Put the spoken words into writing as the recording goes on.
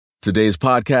Today's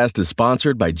podcast is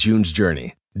sponsored by June's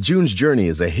Journey. June's Journey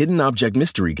is a hidden object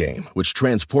mystery game which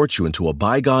transports you into a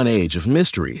bygone age of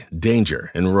mystery, danger,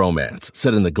 and romance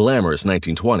set in the glamorous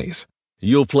 1920s.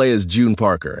 You'll play as June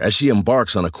Parker as she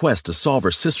embarks on a quest to solve her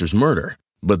sister's murder.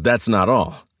 But that's not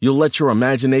all. You'll let your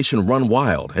imagination run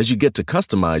wild as you get to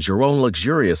customize your own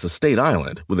luxurious estate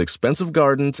island with expensive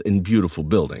gardens and beautiful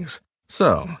buildings.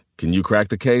 So, can you crack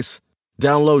the case?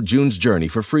 Download June's Journey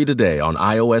for free today on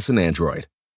iOS and Android.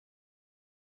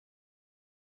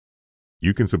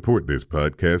 You can support this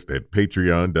podcast at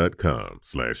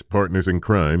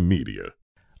patreon.com/partnersincrimemedia.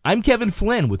 I'm Kevin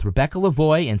Flynn with Rebecca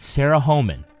Lavoie and Sarah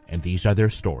Homan, and these are their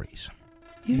stories.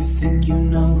 You think you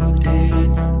know who did it,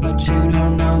 but you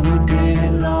don't know who did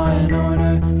it. Law and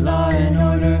order, law and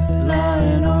order, law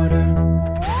and order.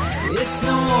 It's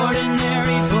no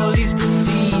ordinary police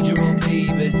procedural,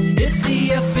 baby. It's the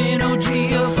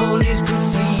FNOG of police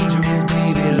procedurals,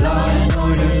 baby. Law and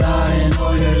order, law and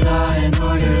order, law and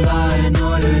order, law and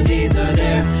order. These are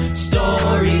their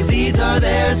stories, these are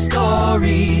their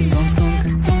stories.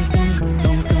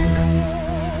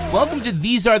 Welcome to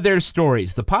These Are Their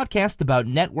Stories, the podcast about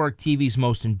network TV's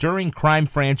most enduring crime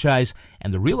franchise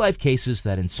and the real-life cases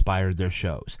that inspired their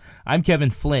shows. I'm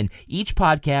Kevin Flynn. Each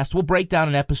podcast will break down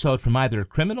an episode from either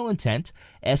Criminal Intent,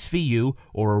 SVU,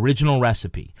 or Original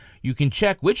Recipe. You can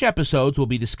check which episodes we'll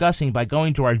be discussing by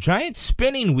going to our giant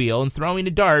spinning wheel and throwing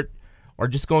a dart, or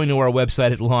just going to our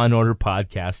website at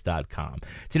lawandorderpodcast.com.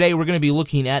 Today we're going to be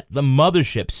looking at The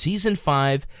Mothership, Season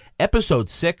 5, Episode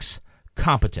 6,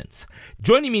 Competence.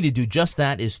 Joining me to do just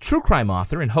that is true crime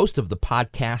author and host of the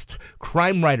podcast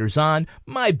Crime Writers On,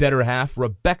 my better half,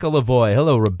 Rebecca Lavoie.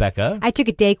 Hello, Rebecca. I took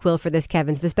a Dayquil for this,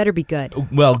 Kevin, so this better be good.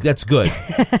 Well, that's good.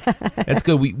 That's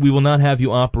good. We will not have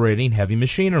you operating heavy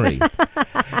machinery.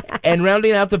 And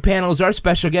rounding out the panel is our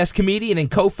special guest comedian and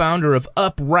co-founder of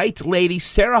Upright Lady,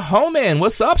 Sarah Homan.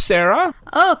 What's up, Sarah?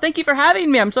 Oh, thank you for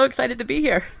having me. I'm so excited to be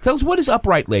here. Tell us, what is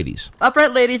Upright Ladies?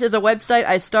 Upright Ladies is a website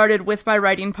I started with my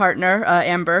writing partner,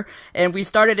 Amber, and we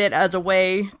started it as a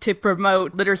way to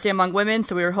promote literacy among women,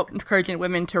 so we were encouraging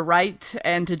women to write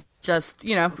and to just,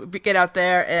 get out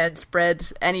there and spread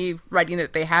any writing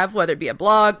that they have, whether it be a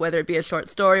blog, whether it be a short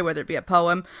story, whether it be a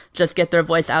poem, just get their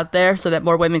voice out there so that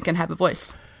more women can have a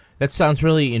voice. That sounds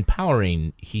really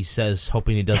empowering, he says,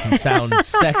 hoping it doesn't sound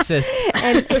sexist.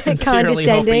 And Sincerely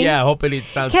condescending. hoping it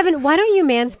sounds... Kevin, why don't you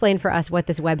mansplain for us what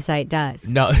this website does?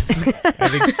 No, I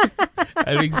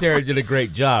think Sarah did a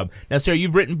great job. Now, Sarah,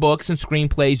 you've written books and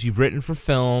screenplays. You've written for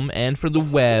film and for the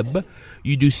web.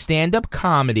 You do stand-up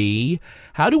comedy.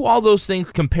 How do all those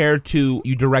things compare to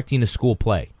you directing a school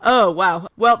play? Oh, wow.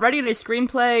 Well, writing a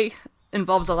screenplay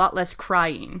involves a lot less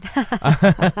crying.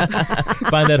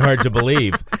 Find that hard to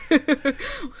believe.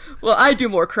 Well, I do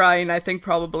more crying, I think,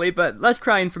 probably, but less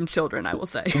crying from children, I will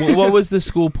say. What was the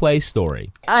school play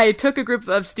story? I took a group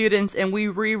of students and we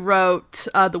rewrote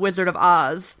The Wizard of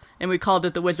Oz, and we called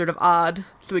it The Wizard of Odd,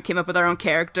 so we came up with our own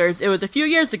characters. It was a few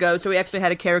years ago, so we actually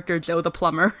had a character, Joe the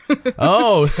Plumber.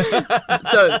 Oh. So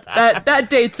that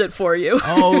dates it for you.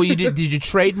 Oh, you did you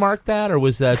trademark that, or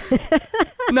was that...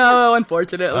 No,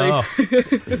 unfortunately. Oh.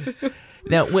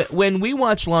 Now, when we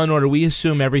watch Law & Order, we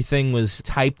assume everything was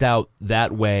typed out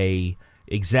that way,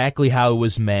 exactly how it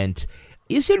was meant.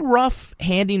 Is it rough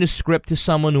handing a script to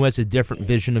someone who has a different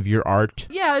vision of your art?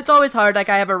 Yeah, it's always hard. Like,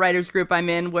 I have a writer's group I'm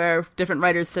in where different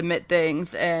writers submit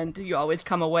things, and you always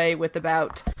come away with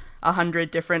about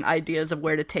 100 different ideas of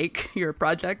where to take your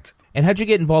project. And how'd you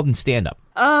get involved in stand-up?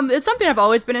 It's something I've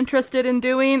always been interested in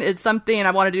doing. It's something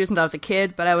I wanted to do since I was a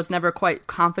kid, but I was never quite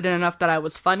confident enough that I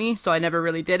was funny, so I never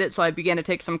really did it. So I began to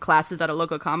take some classes at a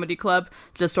local comedy club,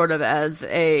 just sort of as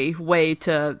a way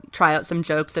to try out some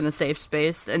jokes in a safe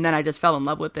space, and then I just fell in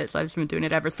love with it, so I've just been doing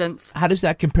it ever since. How does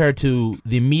that compare to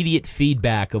the immediate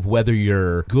feedback of whether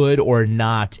you're good or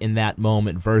not in that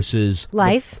moment versus...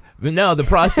 Life? The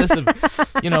process of,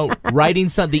 writing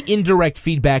the indirect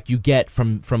feedback you get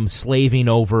from slaving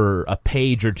over a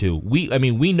page or two.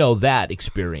 We know that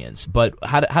experience, but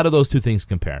how do those two things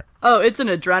compare? Oh, it's an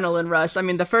adrenaline rush. I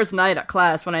mean, the first night at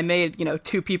class when I made,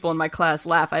 2 people in my class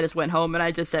laugh, I just went home and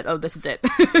I just said, oh, this is it.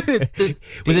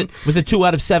 Was it 2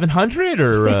 out of 700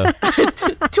 or?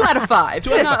 2 out of 5.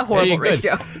 Not a horrible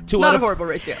ratio. Not a horrible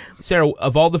ratio. Sarah,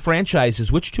 of all the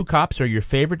franchises, which 2 cops are your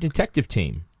favorite detective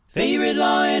team? Favorite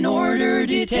Law and Order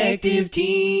detective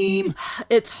team.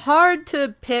 It's hard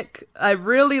to pick. I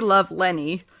really love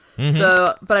Lenny.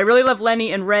 Mm-hmm. But I really love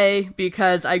Lenny and Ray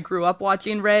because I grew up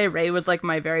watching Ray. Ray was like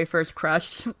my very first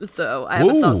crush. So I have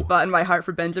a soft spot in my heart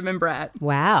for Benjamin Bratt.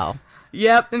 Wow.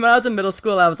 Yep, and when I was in middle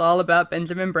school, I was all about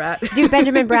Benjamin Bratt. Do you have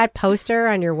Benjamin Bratt poster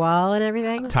on your wall and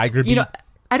everything? Tiger Beat?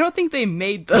 I don't think they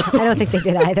made them. I don't think they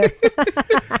did either.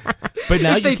 But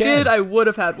now If they did, I would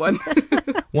have had one.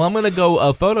 Well, I'm going to go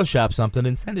Photoshop something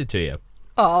and send it to you.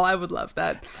 Oh, I would love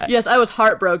that. Yes, I was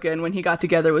heartbroken when he got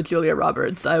together with Julia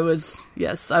Roberts. I was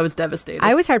devastated.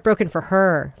 I was heartbroken for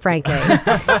her, frankly.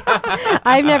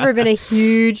 I've never been a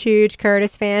huge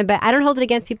Curtis fan, but I don't hold it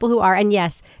against people who are. And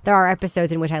yes, there are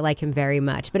episodes in which I like him very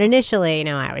much. But initially,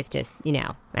 I was just,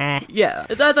 eh. Yeah.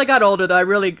 As I got older, though,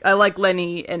 I like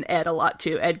Lenny and Ed a lot,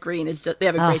 too. Ed Green, they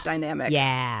have a great dynamic.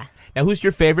 Yeah. Now, who's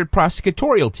your favorite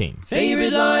prosecutorial team?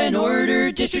 Favorite Law and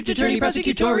Order District Attorney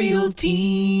Prosecutorial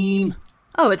Team.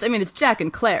 Oh, it's Jack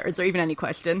and Claire. Is there even any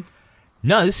question?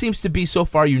 No, this seems to be so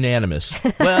far unanimous.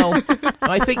 Well,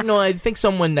 I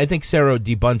think Sarah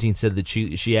D. Bunting said that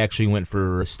she actually went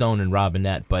for Stone and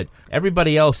Robinette, but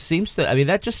everybody else seems to.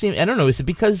 That just seems. I don't know. Is it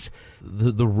because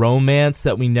the romance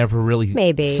that we never really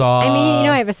saw?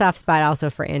 I have a soft spot also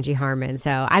for Angie Harmon,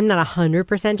 so I'm not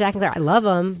 100% Jack and Claire. I love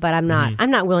them, but I'm not.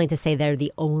 I'm not willing to say they're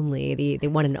the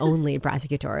one and only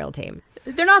prosecutorial team.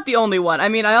 They're not the only one.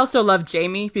 I also love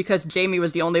Jamie because Jamie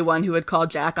was the only one who would call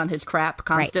Jack on his crap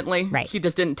constantly. Right. She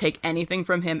just didn't take anything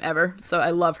from him ever. So I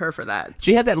love her for that.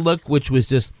 She had that look which was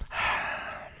just...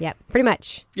 Yeah, pretty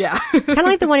much. Yeah. Kind of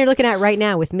like the one you're looking at right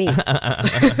now with me.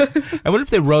 I wonder if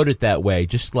they wrote it that way,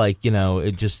 just like,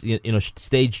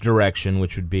 stage direction,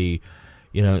 which would be,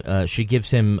 she gives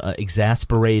him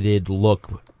exasperated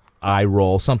look, eye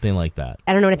roll, something like that.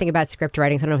 I don't know anything about script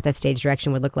writing, so I don't know what that stage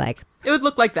direction would look like. It would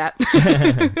look like that.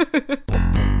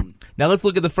 Now let's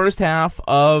look at the first half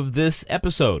of this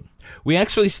episode. We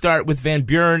actually start with Van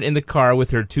Buren in the car with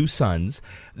her two sons.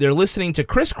 They're listening to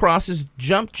Criss Cross's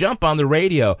Jump Jump on the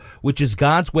radio, which is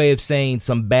God's way of saying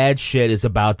some bad shit is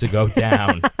about to go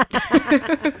down.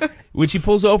 When she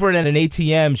pulls over at an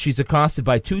ATM, she's accosted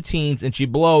by two teens, and she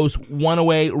blows one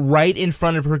away right in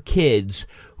front of her kids,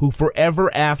 who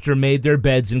forever after made their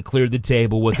beds and cleared the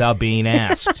table without being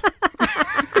asked.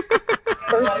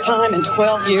 First time in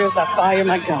 12 years I fired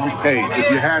my gun. Hey, if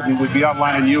you hadn't, we'd be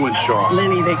outlining you in charge.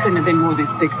 Lenny, they couldn't have been more than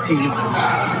 16.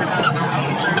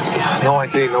 No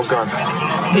ID, no gun.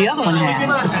 The other one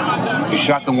had. You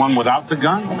shot the one without the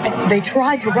gun? They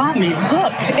tried to rob me.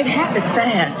 Look, it happened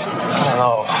fast.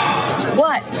 Oh.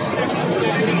 What?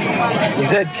 The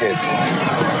dead kid.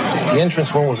 The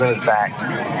entrance wound was in his back.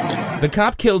 The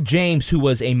cop killed James, who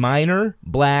was a minor,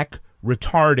 black,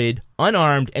 retarded,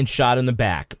 unarmed, and shot in the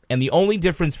back. And the only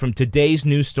difference from today's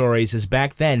news stories is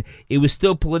back then, it was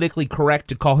still politically correct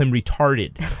to call him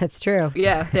retarded. That's true.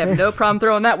 Yeah, they have no problem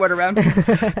throwing that word around.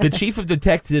 The chief of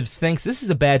detectives thinks this is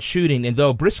a bad shooting, and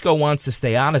though Briscoe wants to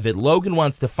stay out of it, Logan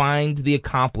wants to find the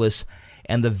accomplice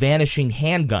and the vanishing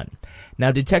handgun.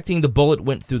 Now, detecting the bullet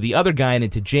went through the other guy and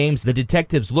into James, the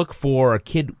detectives look for a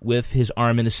kid with his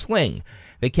arm in a sling.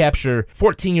 They capture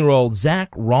 14-year-old Zach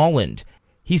Rolland.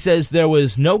 He says there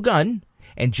was no gun,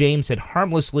 and James had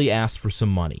harmlessly asked for some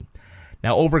money.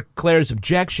 Now, over Claire's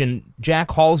objection, Jack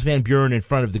hauls Van Buren in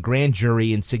front of the grand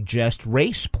jury and suggests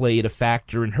race played a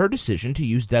factor in her decision to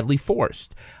use deadly force.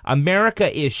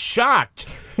 America is shocked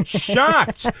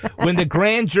when the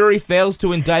grand jury fails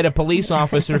to indict a police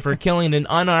officer for killing an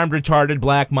unarmed, retarded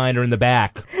black miner in the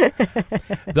back.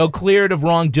 Though cleared of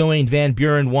wrongdoing, Van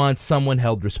Buren wants someone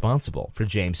held responsible for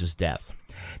James's death.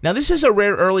 Now, this is a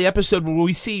rare early episode where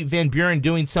we see Van Buren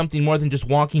doing something more than just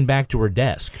walking back to her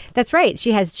desk. That's right.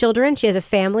 She has children. She has a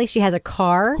family. She has a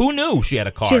car. Who knew she had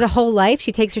a car? She has a whole life.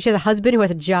 She has a husband who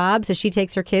has a job, so she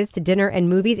takes her kids to dinner and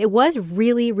movies. It was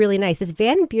really, really nice. This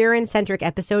Van Buren-centric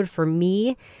episode, for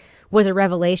me, was a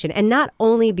revelation. And not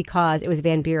only because it was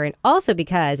Van Buren, also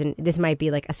because, and this might be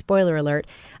like a spoiler alert,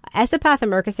 Esapatha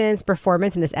Murkison's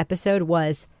performance in this episode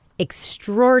was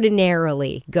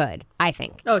extraordinarily good, I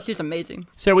think. Oh, she's amazing.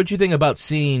 Sarah, what do you think about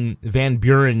seeing Van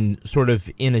Buren sort of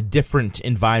in a different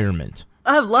environment?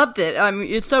 I've loved it.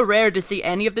 It's so rare to see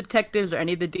any of the detectives or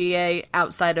any of the DA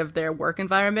outside of their work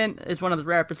environment. It's one of the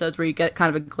rare episodes where you get kind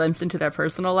of a glimpse into their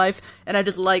personal life. And I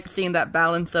just like seeing that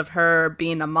balance of her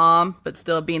being a mom, but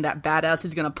still being that badass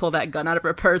who's going to pull that gun out of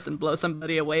her purse and blow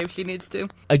somebody away if she needs to.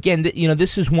 Again,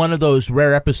 this is one of those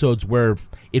rare episodes where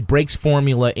it breaks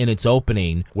formula in its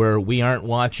opening, where we aren't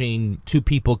watching two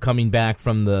people coming back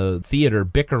from the theater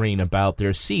bickering about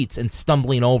their seats and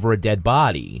stumbling over a dead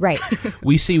body. Right.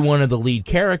 We see one of the lead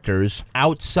characters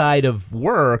outside of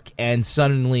work and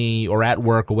suddenly, or at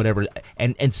work or whatever,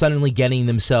 and suddenly getting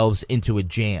themselves into a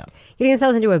jam. Getting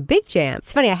themselves into a big jam.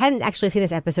 It's funny, I hadn't actually seen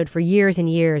this episode for years and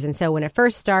years, and so when it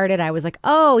first started, I was like,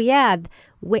 oh yeah,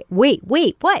 wait,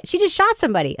 what? She just shot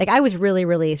somebody. Like, I was really,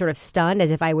 really sort of stunned,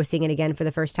 as if I was seeing it again for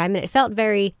the first time. And it felt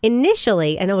very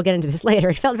initially, and we'll get into this later,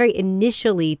 it felt very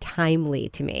initially timely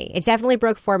to me. It definitely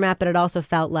broke format, but it also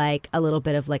felt like a little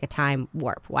bit of like a time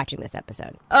warp watching this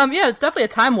episode. Yeah, it's definitely a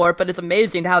time warp, but it's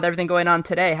amazing how everything going on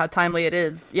today, how timely it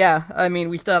is. Yeah, I mean,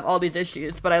 we still have all these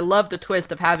issues, but I love the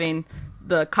twist of having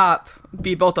the cop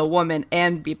be both a woman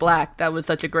and be black. That was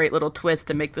such a great little twist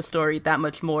to make the story that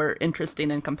much more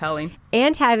interesting and compelling.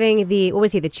 And having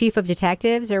the chief of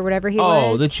detectives or whatever he was.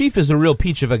 Oh, the chief is a real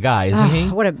peach of a guy, isn't he?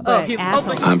 What an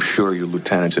asshole. I'm sure your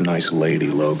lieutenant's a nice lady,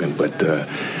 Logan, but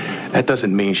that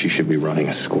doesn't mean she should be running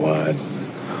a squad.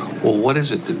 Well, what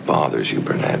is it that bothers you,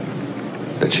 Burnett?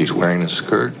 That she's wearing a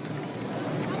skirt?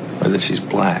 Or that she's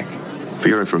black? For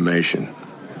your information,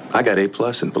 I got A+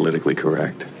 in politically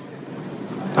correct.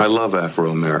 I love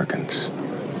Afro-Americans.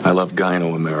 I love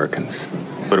Gyno-Americans.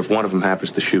 But if one of them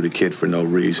happens to shoot a kid for no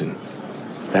reason,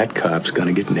 that cop's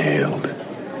gonna get nailed.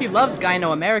 He loves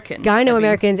Gyno-Americans.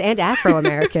 Gyno-Americans and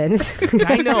Afro-Americans.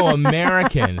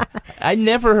 Gyno-American. I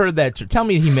never heard that term. Tell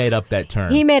me he made up that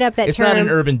term. He made up that term. It's not an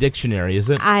Urban Dictionary, is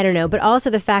it? I don't know. But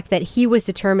also the fact that he was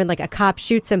determined, like a cop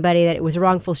shoots somebody, that it was a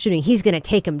wrongful shooting, he's going to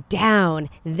take him down.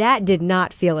 That did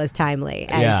not feel as timely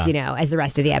as, as the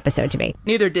rest of the episode to me.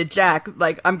 Neither did Jack.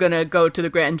 Like, I'm going to go to the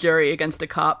grand jury against a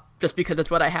cop just because it's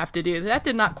what I have to do. That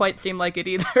did not quite seem like it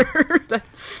either.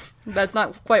 That's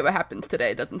not quite what happens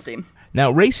today, it doesn't seem. Now,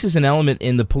 race is an element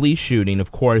in the police shooting,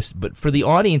 of course, but for the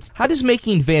audience, how does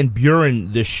making Van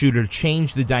Buren the shooter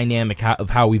change the dynamic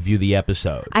of how we view the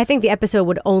episode? I think the episode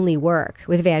would only work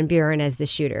with Van Buren as the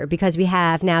shooter, because we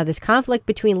have now this conflict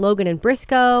between Logan and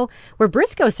Briscoe, where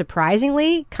Briscoe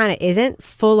surprisingly kind of isn't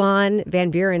full-on Van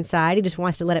Buren's side. He just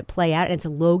wants to let it play out, and it's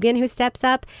Logan who steps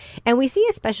up. And we see,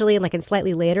 especially in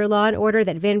slightly later Law and Order,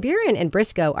 that Van Buren and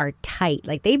Briscoe are tight.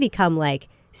 Like, they become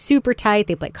super tight.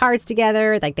 They play cards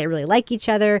together. They really like each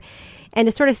other. And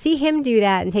to sort of see him do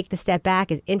that and take the step back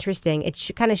is interesting.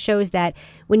 It kind of shows that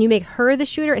when you make her the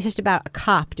shooter, it's just about a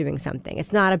cop doing something.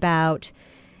 It's not about,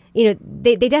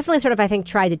 they definitely sort of, I think,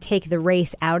 tried to take the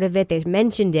race out of it. They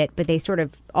mentioned it, but they sort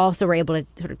of also were able to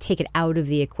sort of take it out of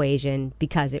the equation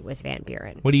because it was Van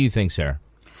Buren. What do you think, Sarah?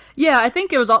 Yeah, I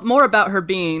think it was more about her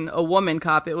being a woman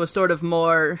cop. It was sort of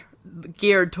more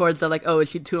geared towards the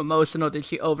is she too emotional? Did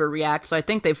she overreact? So I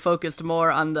think they focused more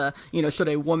on the, should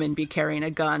a woman be carrying a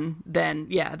gun than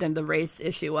the race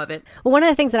issue of it. Well, one of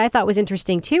the things that I thought was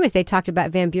interesting too is they talked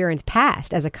about Van Buren's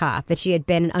past as a cop, that she had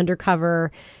been an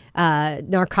undercover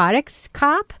narcotics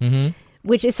cop. Mm-hmm.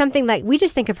 Which is something we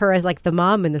just think of her as the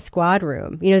mom in the squad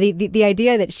room. The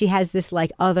idea that she has this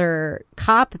other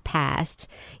cop past.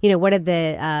 What did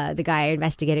the guy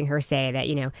investigating her say?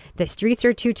 That, the streets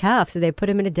are too tough, so they put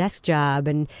him in a desk job.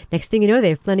 And next thing you know, they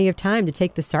have plenty of time to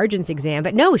take the sergeant's exam.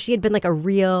 But no, she had been a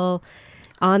real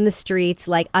on the streets,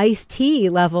 Ice-T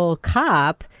level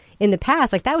cop in the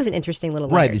past. That was an interesting little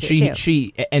layer too.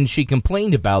 She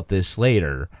complained about this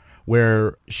later,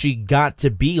 where she got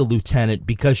to be a lieutenant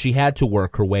because she had to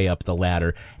work her way up the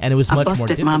ladder, and it was much more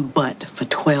difficult. I busted my butt for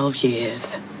 12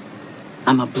 years.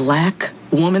 I'm a black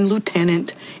woman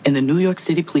lieutenant in the New York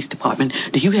City Police Department.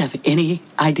 Do you have any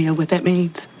idea what that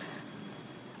means?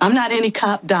 I'm not any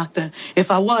cop, doctor.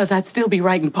 If I was, I'd still be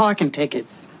writing parking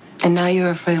tickets. And now you're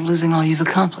afraid of losing all you've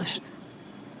accomplished?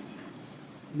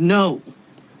 No.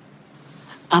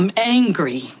 I'm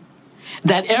angry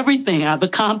that everything I've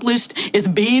accomplished is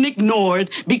being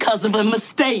ignored because of a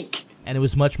mistake. And it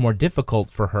was much more difficult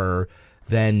for her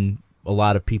than a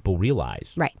lot of people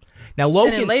realize. Right. Now,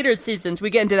 Logan... And in later seasons,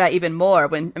 we get into that even more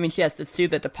when, she has to sue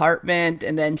the department,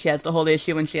 and then she has the whole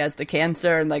issue when she has the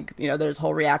cancer, and, there's a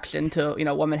whole reaction to,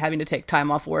 a woman having to take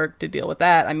time off work to deal with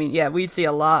that. We see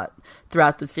a lot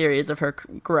throughout the series of her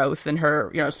growth and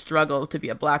her, struggle to be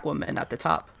a black woman at the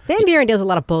top. Van Buren does a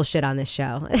lot of bullshit on this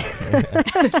show.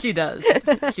 She does.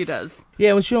 She does.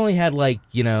 Yeah, well, she only had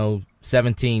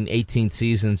 17, 18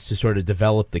 seasons to sort of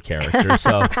develop the character,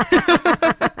 so...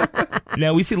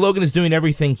 Now, we see Logan is doing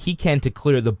everything he can to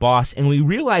clear the boss, and we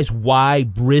realize why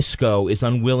Briscoe is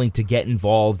unwilling to get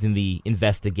involved in the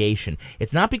investigation.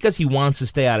 It's not because he wants to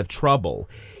stay out of trouble.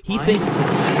 He thinks...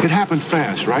 It happened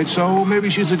fast, right? So maybe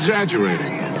she's exaggerating.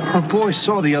 Her boys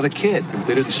saw the other kid.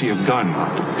 They didn't see a gun.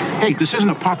 Hey, this isn't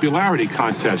a popularity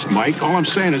contest, Mike. All I'm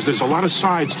saying is there's a lot of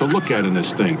sides to look at in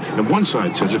this thing. And one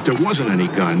side says if there wasn't any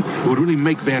gun, it would really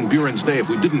make Van Buren's day if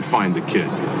we didn't find the kid.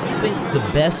 He thinks the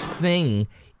best thing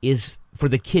is for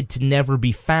the kid to never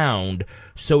be found,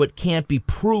 so it can't be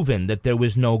proven that there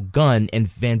was no gun and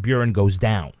Van Buren goes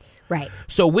down. Right.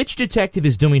 So which detective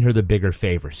is doing her the bigger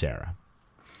favor, Sarah?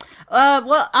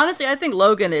 Well, honestly, I think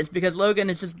Logan is, because Logan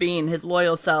is just being his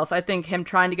loyal self. I think him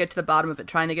trying to get to the bottom of it,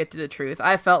 trying to get to the truth.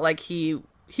 I felt like he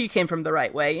came from the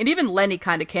right way. And even Lenny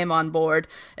kind of came on board.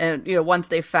 And, once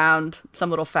they found some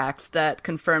little facts that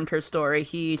confirmed her story,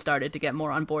 he started to get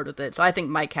more on board with it. So I think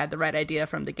Mike had the right idea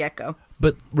from the get-go.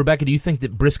 But, Rebecca, do you think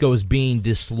that Briscoe is being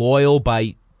disloyal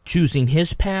by choosing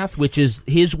his path, which is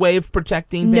his way of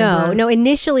protecting Van Buren? No.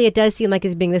 Initially, it does seem like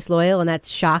he's being disloyal, and that's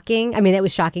shocking. I mean, that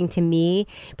was shocking to me.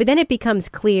 But then it becomes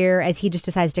clear as he just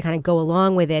decides to kind of go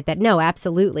along with it that, no,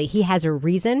 absolutely, he has a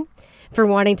reason for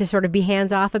wanting to sort of be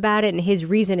hands-off about it. And his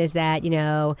reason is that,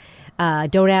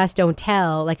 don't ask, don't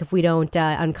tell. Like, if we don't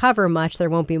uncover much, there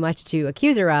won't be much to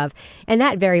accuse her of. And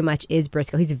that very much is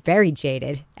Briscoe. He's very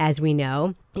jaded, as we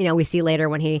know. We see later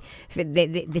when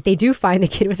they do find the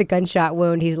kid with a gunshot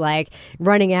wound, he's like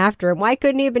running after him. Why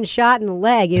couldn't he have been shot in the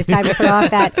leg? It's time to put off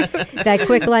that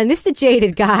quick line. This is a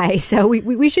jaded guy, so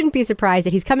we shouldn't be surprised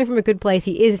that he's coming from a good place.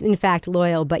 He is, in fact,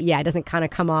 loyal, but yeah, it doesn't kind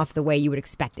of come off the way you would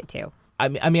expect it to.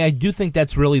 I mean, I do think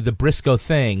that's really the Briscoe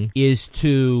thing, is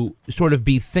to sort of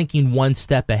be thinking one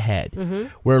step ahead. Mm-hmm.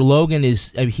 Where Logan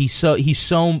is, he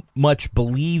so much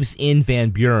believes in Van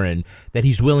Buren that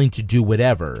he's willing to do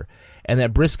whatever. And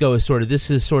that Briscoe is this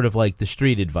is sort of like the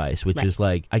street advice, which is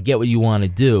like, I get what you want to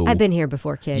do. I've been here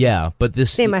before, kid. Yeah, but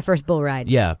this... Same my first bull ride.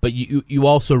 Yeah, but you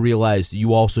also realize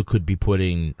you also could be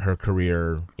putting her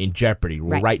career in jeopardy.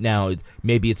 Right now,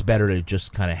 maybe it's better to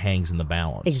just kind of hangs in the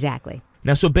balance. Exactly.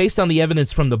 Now, so based on the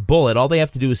evidence from the bullet, all they have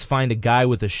to do is find a guy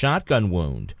with a shotgun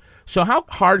wound. So how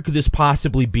hard could this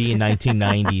possibly be in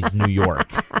 1990s New York?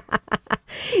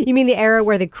 You mean the era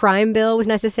where the crime bill was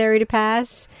necessary to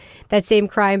pass? That same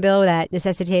crime bill that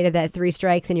necessitated that 3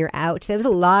 strikes and you're out? There was a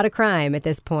lot of crime at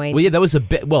this point. Well, yeah, that was a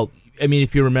bit... Well, I mean,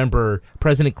 if you remember,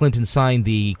 President Clinton signed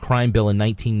the crime bill in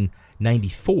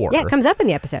 1994. Yeah, it comes up in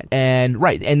the episode. And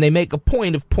they make a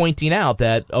point of pointing out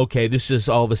that, okay, this is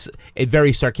all this,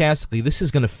 very sarcastically, this is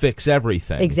going to fix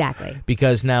everything. Exactly.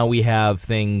 Because now we have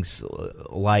things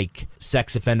like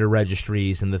sex offender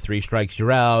registries and the 3 strikes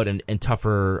you're out, and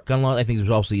tougher gun laws. I think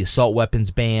there's also the assault weapons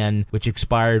ban, which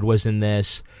expired, was in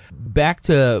this. Back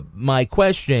to my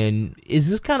question, is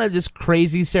this kind of just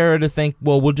crazy, Sarah, to think,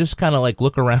 well, we'll just kind of like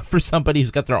look around for somebody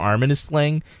who's got their arm in a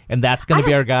sling, and that's going to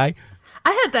be our guy?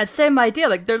 I had that same idea.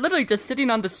 Like, they're literally just sitting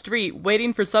on the street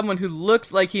waiting for someone who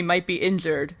looks like he might be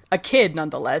injured. A kid,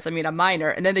 nonetheless. I mean, a minor.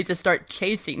 And then they just start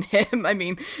chasing him. I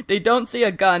mean, they don't see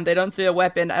a gun. They don't see a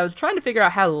weapon. I was trying to figure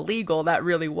out how legal that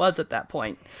really was at that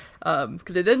point.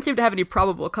 Because it didn't seem to have any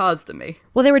probable cause to me.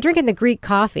 Well, they were drinking the Greek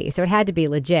coffee, so it had to be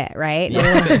legit, right?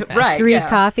 Yeah. Right. Greek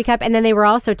coffee cup. And then they were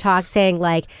also saying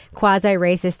like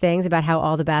quasi-racist things about how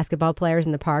all the basketball players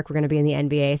in the park were going to be in the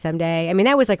NBA someday. I mean,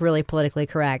 that was like really politically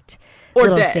correct. Or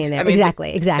little dead. Scene there. I mean,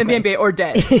 exactly. In the NBA or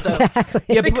dead. So. Exactly.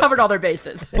 Yeah, they covered all their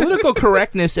bases. Political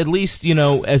correctness, at least,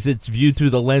 as it's viewed through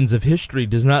the lens of history,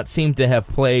 does not seem to have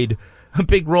played a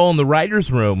big role in the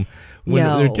writer's room when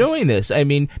they're doing this. I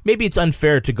mean, maybe it's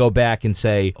unfair to go back and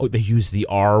say, oh, they use the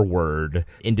R word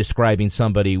in describing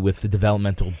somebody with the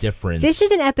developmental difference. This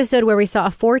is an episode where we saw a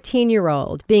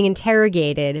 14-year-old being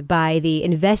interrogated by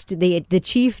the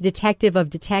chief detective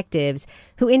of detectives,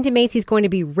 who intimates he's going to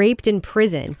be raped in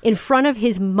prison in front of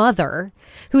his mother,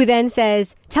 who then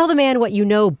says, "Tell the man what you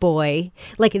know, boy."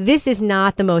 Like, this is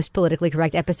not the most politically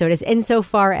correct episode, as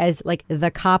insofar as like the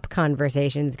cop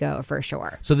conversations go, for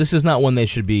sure. So this is not one they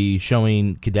should be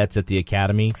showing cadets at the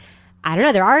academy? I don't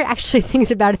know. There are actually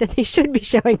things about it that they should be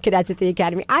showing cadets at the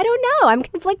academy. I don't know. I'm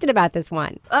conflicted about this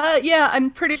one. Yeah, I'm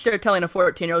pretty sure telling a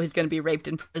 14-year-old he's going to be raped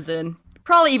in prison,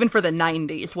 probably even for the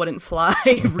 90s, wouldn't fly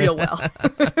real well.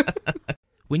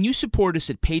 When you support us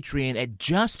at Patreon at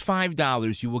just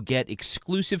 $5, you will get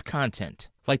exclusive content,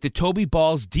 like the Toby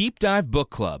Balls Deep Dive Book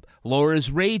Club, Laura's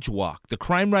Rage Walk, the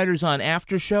Crime Writers on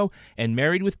After Show, and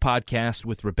Married with Podcast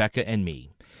with Rebecca and me.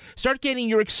 Start getting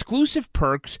your exclusive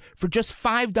perks for just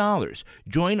 $5.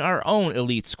 Join our own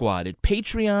elite squad at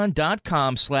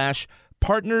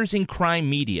patreon.com/Partners in Crime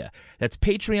Media. That's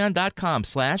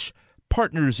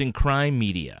patreon.com/Partners in Crime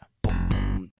Media.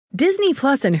 Disney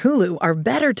Plus and Hulu are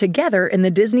better together in the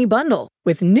Disney Bundle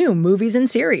with new movies and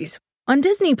series. On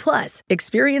Disney Plus,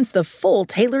 experience the full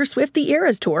Taylor Swift The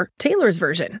Eras Tour, Taylor's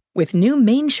version, with new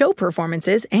main show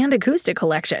performances and acoustic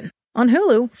collection. On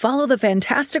Hulu, follow the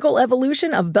fantastical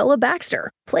evolution of Bella Baxter,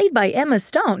 played by Emma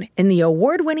Stone in the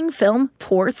award-winning film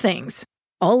Poor Things.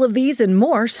 All of these and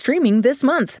more streaming this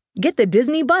month. Get the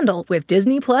Disney Bundle with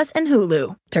Disney Plus and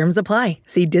Hulu. Terms apply.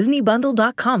 See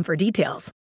DisneyBundle.com for details.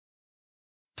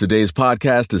 Today's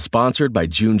podcast is sponsored by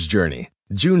June's Journey.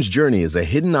 June's Journey is a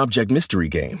hidden object mystery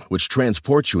game which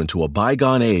transports you into a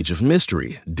bygone age of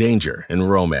mystery, danger,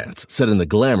 and romance set in the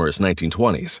glamorous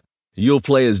 1920s. You'll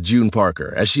play as June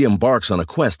Parker as she embarks on a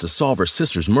quest to solve her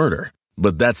sister's murder.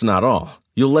 But that's not all.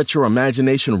 You'll let your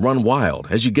imagination run wild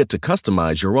as you get to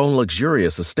customize your own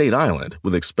luxurious estate island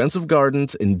with expensive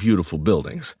gardens and beautiful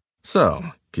buildings. So,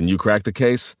 can you crack the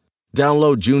case?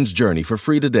 Download June's Journey for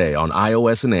free today on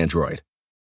iOS and Android.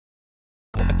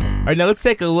 All right, now let's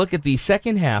take a look at the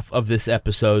second half of this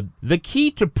episode. The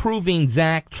key to proving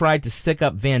Zach tried to stick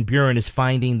up Van Buren is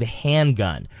finding the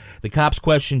handgun. The cops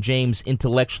question James'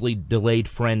 intellectually delayed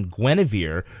friend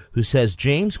Guinevere, who says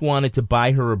James wanted to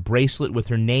buy her a bracelet with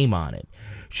her name on it.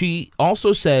 She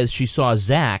also says she saw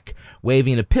Zach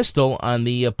waving a pistol on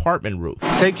the apartment roof.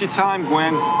 Take your time,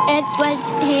 Gwen. It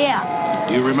was here.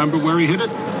 You remember where he hit it?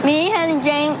 Me and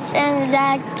James and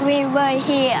Zach, we were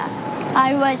here.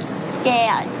 I was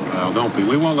scared. Well, don't be.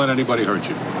 We won't let anybody hurt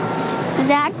you.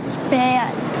 Zach's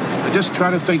bad. Just try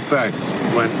to think back.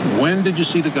 When did you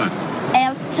see the gun?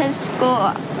 After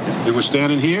school. You were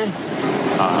standing here?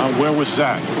 Where was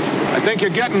Zach? I think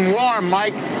you're getting warm,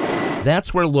 Mike.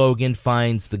 That's where Logan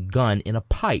finds the gun in a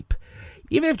pipe.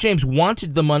 Even if James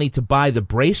wanted the money to buy the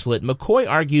bracelet, McCoy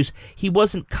argues he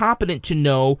wasn't competent to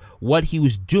know what he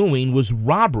was doing was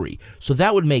robbery, so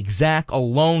that would make Zach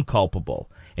alone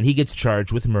culpable, and he gets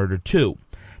charged with murder too.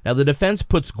 Now, the defense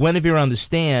puts Guinevere on the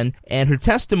stand, and her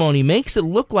testimony makes it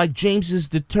look like James's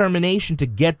determination to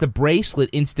get the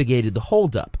bracelet instigated the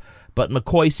holdup. But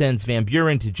McCoy sends Van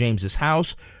Buren to James's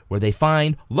house, where they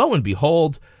find, lo and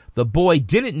behold, the boy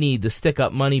didn't need the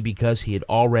stick-up money because he had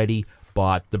already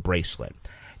bought the bracelet.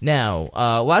 Now,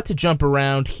 a lot to jump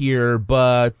around here,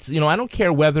 but, I don't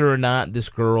care whether or not this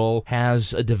girl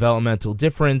has a developmental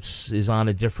difference, is on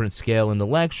a different scale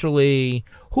intellectually.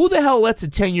 Who the hell lets a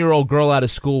 10-year-old girl out of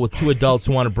school with two adults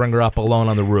who want to bring her up alone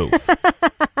on the roof?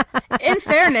 In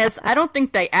fairness, I don't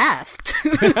think they asked.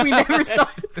 We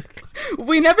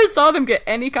never saw them get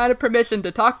any kind of permission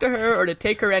to talk to her or to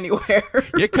take her anywhere.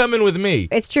 You're coming with me.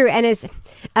 It's true, and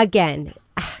again,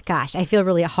 gosh, I feel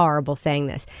really horrible saying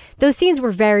this. Those scenes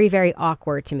were very, very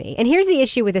awkward to me. And here's the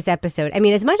issue with this episode. I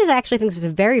mean, as much as I actually think this was a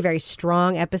very, very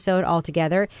strong episode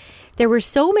altogether, there were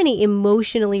so many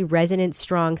emotionally resonant,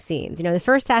 strong scenes. The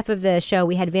first half of the show,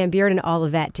 we had Van Buren and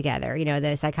Olivet together,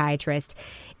 the psychiatrist.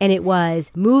 And it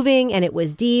was moving and it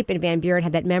was deep. And Van Buren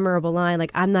had that memorable line,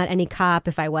 like, I'm not any cop.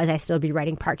 If I was, I'd still be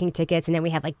writing parking tickets. And then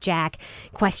we have Jack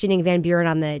questioning Van Buren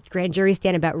on the grand jury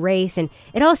stand about race. And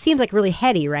it all seems really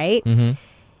heady, right? Mm-hmm.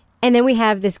 And then we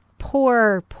have this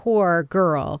poor, poor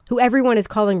girl who everyone is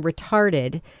calling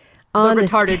retarded. The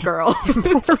retarded girl.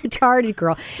 Poor retarded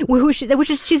girl.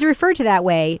 She's referred to that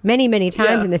way many, many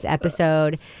times in this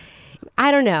episode.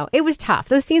 I don't know. It was tough.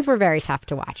 Those scenes were very tough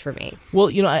to watch for me. Well,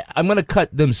 I'm going to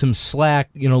cut them some slack,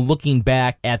 looking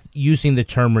back at using the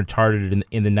term retarded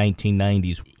in the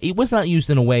 1990s. It was not used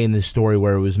in a way in this story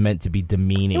where it was meant to be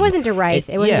demeaning. It wasn't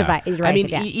derisive. It wasn't derisive.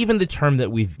 I mean, even the term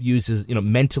that we've used is,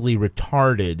 mentally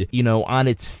retarded, on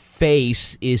its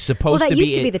face is supposed to be... Well, that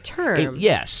used to be the term.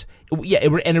 Yes. Yeah,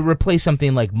 and it replaced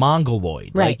something like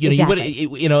mongoloid. Right, exactly.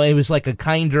 It was like a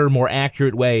kinder, more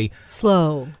accurate way.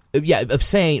 Slow. Yeah, of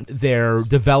saying their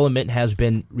development has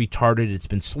been retarded, it's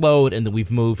been slowed, and then we've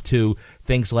moved to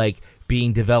things like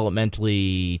being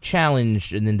developmentally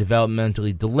challenged and then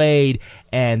developmentally delayed,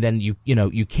 and then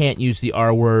you can't use the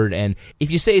R word, and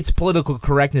if you say it's political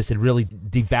correctness, it really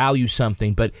devalues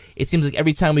something, but it seems like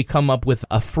every time we come up with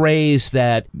a phrase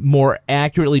that more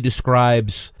accurately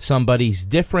describes somebody's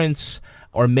difference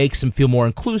or makes them feel more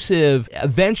inclusive,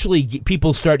 eventually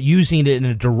people start using it in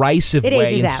a derisive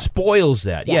way and spoils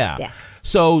that. Yes.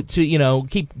 So to,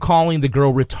 keep calling the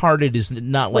girl retarded is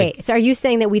not like... Wait, so are you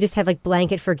saying that we just have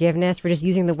blanket forgiveness for just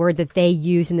using the word that they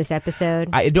use in this episode?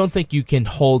 I don't think you can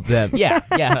hold them. Yeah.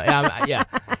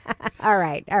 All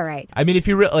right. I mean, if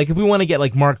we want to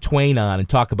get Mark Twain on and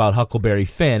talk about Huckleberry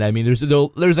Finn, I mean,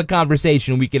 there's a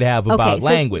conversation we could have about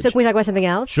language. So can we talk about something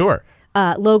else? Sure.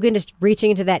 Logan just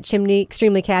reaching into that chimney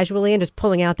extremely casually and just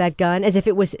pulling out that gun as if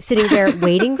it was sitting there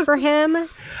waiting for him.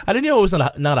 I didn't know it was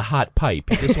not a hot pipe.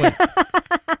 It just went...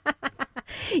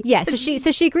 Yeah, so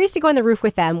she agrees to go on the roof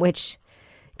with them, which,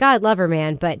 God love her,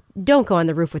 man, but don't go on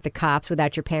the roof with the cops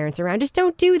without your parents around. Just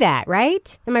don't do that,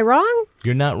 right? Am I wrong?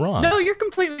 You're not wrong. No, you're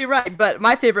completely right. But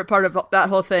my favorite part of that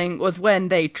whole thing was when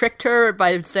they tricked her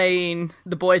by saying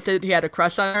the boy said he had a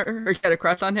crush on her, or he had a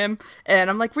crush on him. And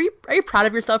I'm like, are you proud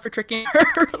of yourself for tricking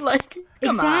her?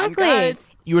 Come on,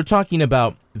 guys. You were talking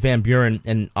about Van Buren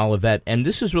and Olivet, and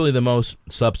this is really the most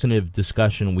substantive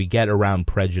discussion we get around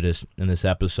prejudice in this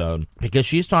episode, because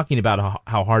she's talking about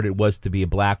how hard it was to be a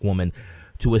black woman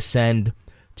to ascend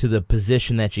to the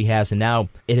position that she has, and now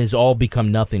it has all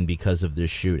become nothing because of this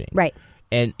shooting. Right.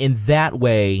 And in that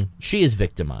way, she is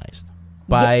victimized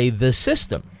by the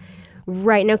system.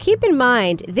 Right. Now, keep in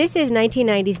mind, this is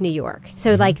 1990s New York.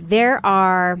 So, like, there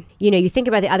are, you think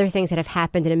about the other things that have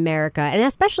happened in America, and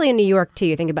especially in New York, too.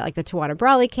 You think about, like, the Tawana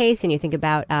Brawley case, and you think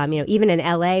about, even in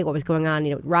L.A., what was going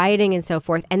on, rioting and so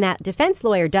forth. And that defense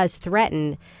lawyer does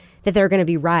threaten that there are going to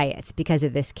be riots because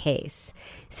of this case.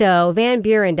 So Van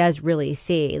Buren does really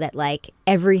see that, like,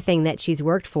 everything that she's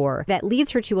worked for that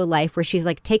leads her to a life where she's,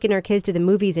 like, taking her kids to the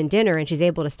movies and dinner, and she's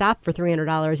able to stop for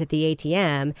 $300 at the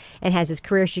ATM and has this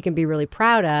career she can be really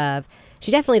proud of.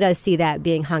 She definitely does see that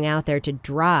being hung out there to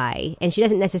dry, and she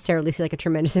doesn't necessarily see, like, a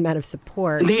tremendous amount of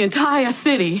support. The entire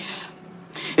city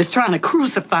is trying to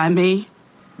crucify me.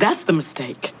 That's the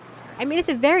mistake. I mean, it's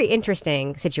a very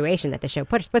interesting situation that the show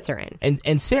puts her in.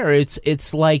 And Sarah,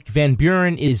 it's like Van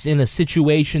Buren is in a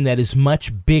situation that is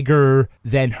much bigger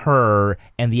than her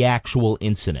and the actual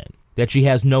incident that she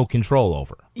has no control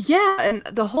over. Yeah, and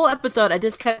the whole episode, I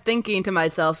just kept thinking to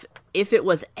myself, if it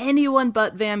was anyone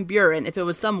but Van Buren, if it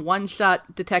was some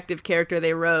one-shot detective character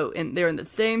they wrote, and they're in the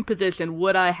same position,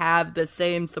 would I have the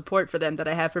same support for them that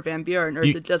I have for Van Buren, or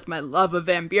is it just my love of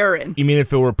Van Buren? You mean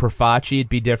if it were Profaci, it'd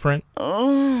be different?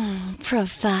 Oh,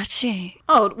 Profaci.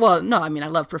 Oh, well, no, I mean, I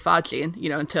love Profaci,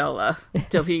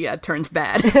 until he turns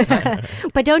bad.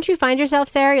 But don't you find yourself,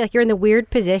 Sarah, like you're in the weird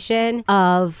position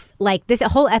of, like, this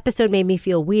whole episode made me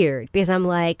feel weird, because I'm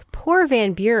like, poor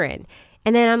Van Buren.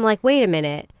 And then I'm like, wait a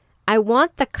minute. I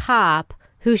want the cop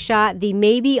who shot the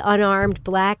maybe unarmed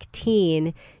black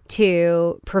teen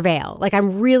to prevail. Like,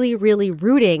 I'm really, really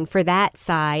rooting for that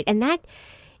side. And that,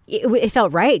 it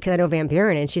felt right because I know Van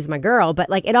Buren and she's my girl, but,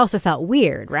 like, it also felt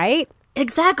weird, right?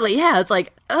 Exactly, yeah. It's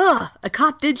like, a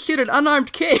cop did shoot an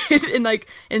unarmed kid,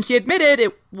 and she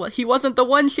admitted he wasn't the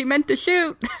one she meant to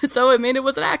shoot. So, I mean, it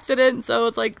was an accident. So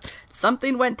it's like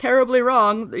something went terribly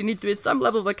wrong. There needs to be some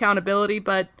level of accountability,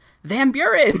 but Van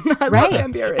Buren. I love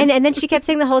Van Buren. And then she kept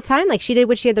saying the whole time, like, she did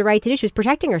what she had the right to do. She was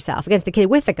protecting herself against the kid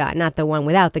with the gun, not the one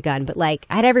without the gun. But, like,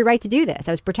 I had every right to do this.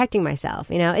 I was protecting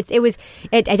myself. I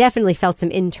definitely felt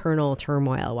some internal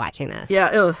turmoil watching this.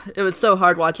 Yeah, it was so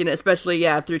hard watching it, especially,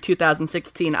 through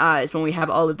 2016 eyes when we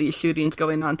have all of these shootings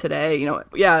going on today.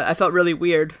 I felt really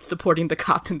weird supporting the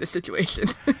cop in this situation.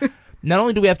 Not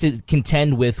only do we have to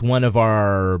contend with one of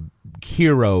our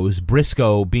heroes,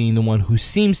 Briscoe, being the one who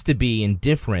seems to be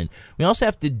indifferent, we also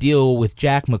have to deal with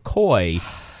Jack McCoy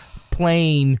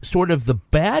playing sort of the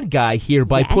bad guy here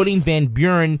by putting Van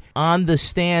Buren on the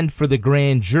stand for the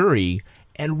grand jury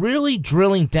and really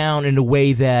drilling down in a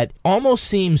way that almost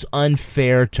seems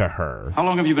unfair to her. How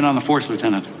long have you been on the force,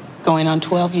 Lieutenant? Going on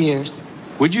 12 years.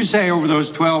 Would you say over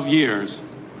those 12 years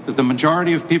that the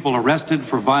majority of people arrested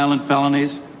for violent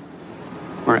felonies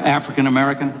were African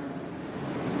American?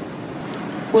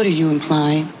 What are you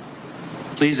implying?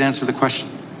 Please answer the question.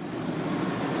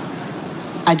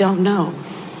 I don't know.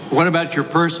 What about your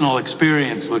personal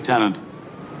experience, Lieutenant,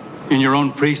 in your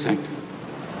own precinct?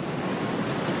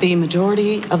 The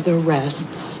majority of the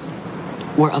arrests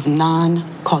were of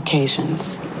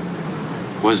non-Caucasians.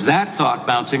 Was that thought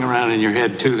bouncing around in your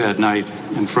head, too, that night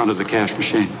in front of the cash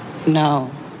machine?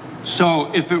 No. So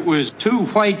if it was two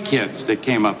white kids that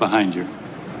came up behind you,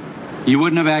 you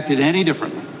wouldn't have acted any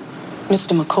differently?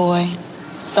 Mr. McCoy,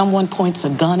 someone points a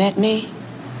gun at me,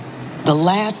 the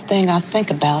last thing I think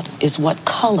about is what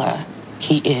color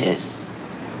he is.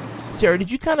 Sarah,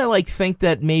 did you kind of think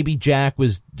that maybe Jack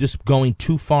was just going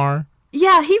too far?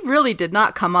 Yeah, he really did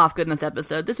not come off good in this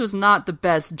episode. This was not the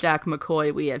best Jack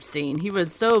McCoy we have seen. He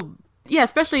was so,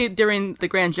 especially during the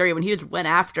grand jury when he just went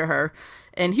after her.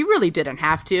 And he really didn't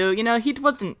have to.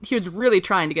 He was really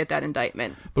trying to get that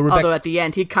indictment. But although at the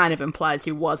end, he kind of implies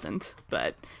he wasn't.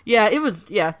 But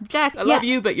Jack, I love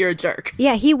you, but you're a jerk.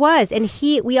 Yeah, he was. And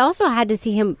we also had to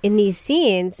see him in these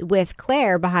scenes with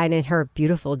Claire behind in her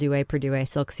beautiful Douay per Douay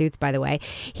silk suits, by the way.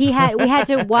 We had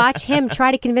to watch him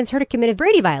try to convince her to commit a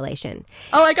Brady violation.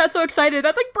 Oh, I got so excited.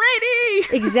 That's like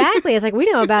Brady! Exactly. It's like,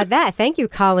 we know about that. Thank you,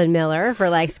 Colin Miller,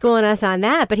 for schooling us on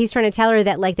that. But he's trying to tell her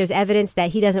that there's evidence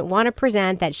that he doesn't want to present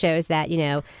that shows that,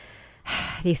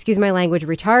 the, excuse my language,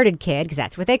 retarded kid, because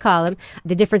that's what they call him,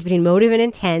 the difference between motive and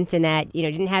intent, and that,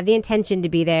 didn't have the intention to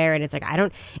be there. And it's like,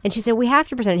 and she said, we have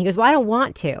to present it. And he goes, well, I don't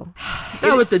want to.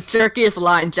 That was the jerkiest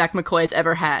line Jack McCoy has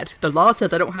ever had. The law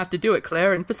says I don't have to do it,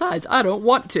 Claire, and besides, I don't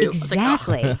want to.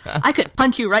 Exactly. I could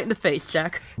punch you right in the face,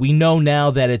 Jack. We know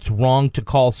now that it's wrong to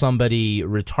call somebody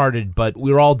retarded, but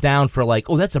we're all down for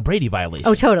oh, that's a Brady violation.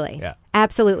 Oh, totally. Yeah.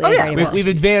 Absolutely. We've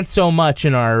advanced so much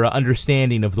in our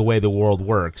understanding of the way the world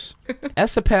works.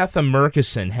 Esapatha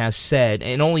Murkison has said,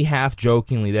 and only half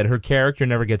jokingly, that her character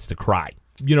never gets to cry.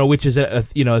 Which is a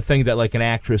thing that like an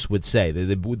actress would say.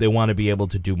 They want to be able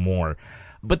to do more.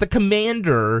 But the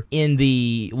commander in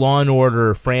the Law and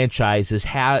Order franchises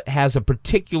has a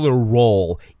particular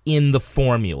role in the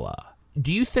formula.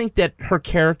 Do you think that her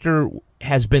character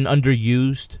has been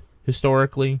underused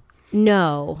historically?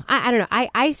 No. I don't know.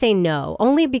 I say no,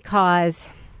 only because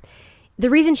the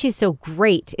reason she's so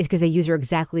great is because they use her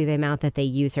exactly the amount that they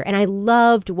use her. And I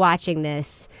loved watching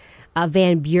this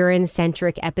Van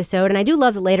Buren-centric episode. And I do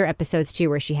love the later episodes, too,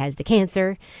 where she has the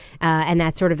cancer. And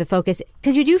that's sort of the focus.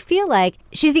 Because you do feel like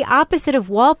she's the opposite of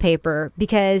wallpaper,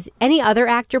 because any other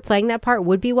actor playing that part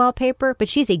would be wallpaper, but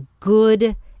she's a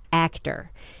good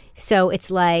actor. So it's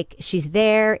like she's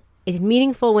there. It's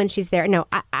meaningful when she's there. No,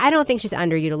 I don't think she's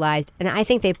underutilized. And I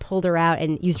think they pulled her out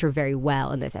and used her very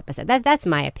well in this episode. That's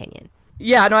my opinion.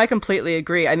 Yeah, no, I completely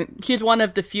agree. I mean, she's one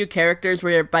of the few characters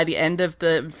where by the end of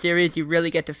the series, you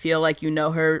really get to feel like you know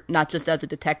her, not just as a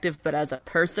detective, but as a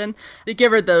person. They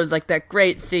give her that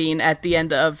great scene at the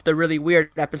end of the really weird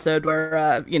episode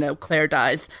where, Claire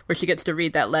dies, where she gets to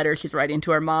read that letter she's writing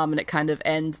to her mom, and it kind of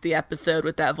ends the episode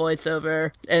with that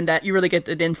voiceover, and that you really get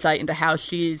an insight into how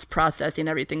she's processing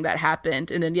everything that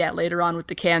happened. And then, later on with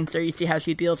the cancer, you see how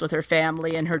she deals with her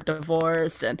family and her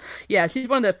divorce. And she's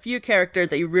one of the few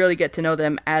characters that you really get to know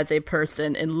them as a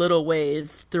person in little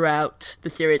ways throughout the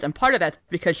series, and part of that's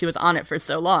because she was on it for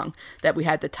so long that we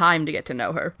had the time to get to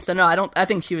know her. So no, I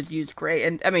think she was used great,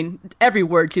 and I mean every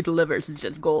word she delivers is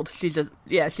just gold. She's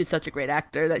such a great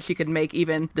actor that she could make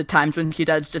even the times when she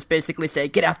does just basically say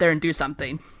get out there and do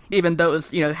something, even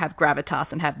those have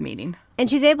gravitas and have meaning. And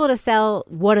she's able to sell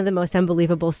one of the most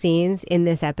unbelievable scenes in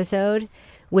this episode,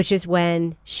 which is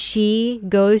when she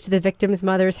goes to the victim's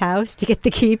mother's house to get the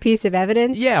key piece of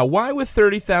evidence. Yeah, why with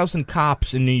 30,000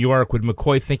 cops in New York would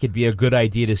McCoy think it'd be a good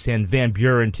idea to send Van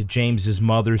Buren to James's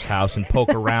mother's house and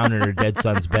poke around in her dead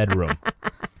son's bedroom?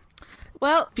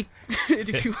 Well,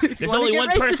 if you there's only one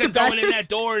person going in that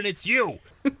door, and it's you.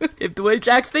 If the way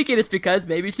Jack's thinking is because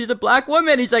maybe she's a black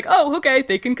woman, he's like, oh, okay,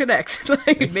 they can connect.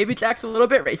 Maybe Jack's a little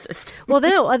bit racist. Well,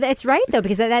 no, that's right, though,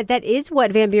 because that is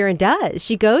what Van Buren does.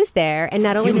 She goes there, and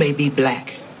not only... You may be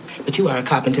black, but you are a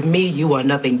cop, and to me, you are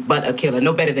nothing but a killer.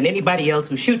 No better than anybody else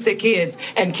who shoots at kids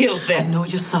and kills them. I know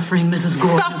you're suffering, Mrs.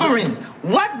 Gordon. Suffering?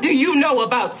 What do you know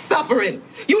about suffering?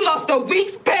 You lost a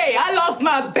week's pay. I lost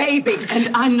my baby.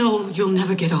 And I know you'll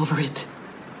never get over it.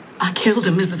 I killed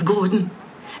him, Mrs. Gordon.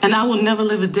 And I will never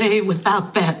live a day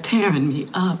without that tearing me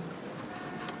up.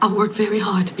 I work very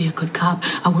hard to be a good cop.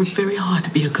 I work very hard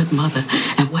to be a good mother.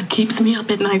 And what keeps me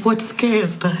up at night, what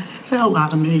scares the hell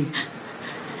out of me,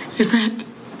 is that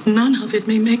none of it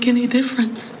may make any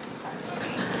difference.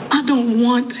 I don't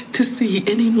want to see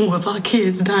any more of our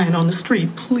kids dying on the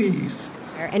street, please.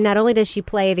 And not only does she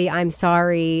play the I'm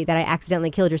sorry that I accidentally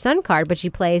killed your son card, but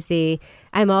she plays the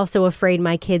I'm also afraid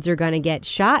my kids are going to get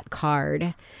shot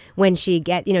card. When she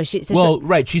get,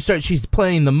 right. She's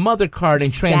playing the mother card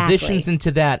and transitions into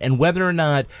that, and whether or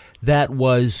not that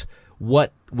was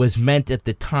what was meant at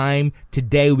the time,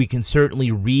 today we can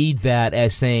certainly read that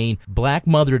as saying, black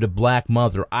mother to black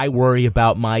mother, I worry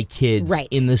about my kids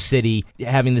in the city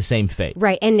having the same fate.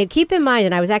 Right, and to keep in mind,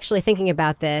 and I was actually thinking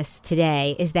about this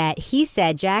today, is that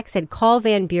Jack said, call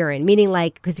Van Buren, meaning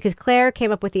because Claire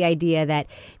came up with the idea that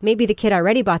maybe the kid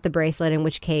already bought the bracelet, in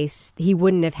which case he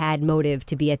wouldn't have had motive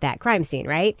to be at that crime scene,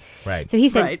 right? Right. So he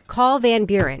said, call Van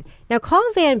Buren. Now, call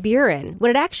Van Buren, what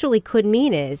it actually could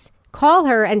mean is, call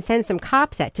her and send some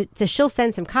cops out. She'll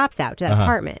send some cops out to that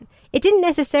apartment. It didn't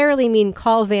necessarily mean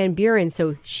call Van Buren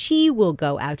so she will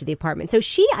go out to the apartment. So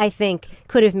she, I think,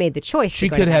 could have made the choice. She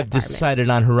could have decided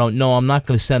on her own, no, I'm not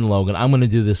going to send Logan. I'm going to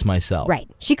do this myself. Right.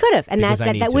 She could have. And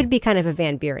that would be kind of a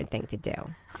Van Buren thing to do.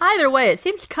 Either way, it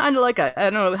seems kind of like I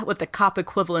don't know what the cop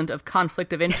equivalent of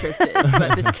conflict of interest is,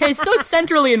 but this case so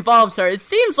centrally involves her, it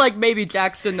seems like maybe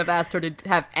Jack shouldn't have asked her to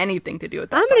have anything to do with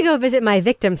that. I'm going to go visit my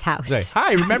victim's house. Say,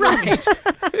 hi, remember me?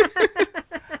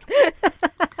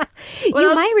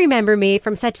 You might remember me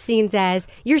from such scenes as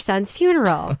your son's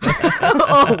funeral.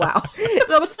 Oh, wow.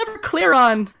 I was never clear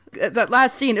on that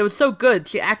last scene. It was so good.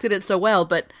 She acted it so well,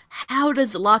 but how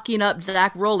does locking up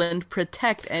Zach Rowland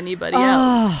protect anybody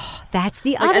else? That's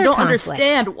the other I don't conflict.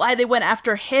 understand why they went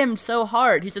after him so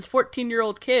hard. He's this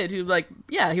 14-year-old kid who,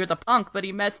 he was a punk, but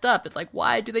he messed up. It's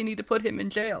why do they need to put him in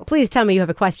jail? Please tell me you have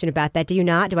a question about that. Do you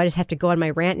not? Do I just have to go on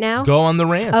my rant now? Go on the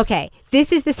rant. Okay.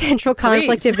 This is the central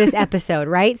conflict of this episode,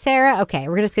 right, Sarah? Okay.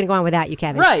 We're just going to go on without you,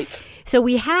 Kevin. Right. So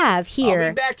we have here. I'll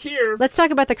be back here. Let's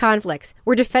talk about the conflicts.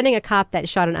 We're defending a cop that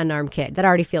shot an unarmed kid. That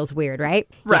already feels weird, right?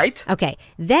 Right. Yeah. Okay.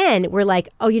 Then we're like,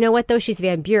 oh, you know what, though? She's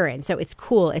Van Buren. So it's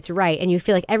cool. It's right. And you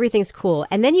feel like everything's cool.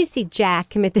 And then you see Jack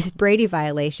commit this Brady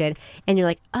violation. And you're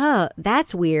like, oh,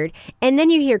 that's weird. And then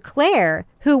you hear Claire,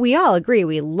 who we all agree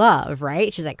we love,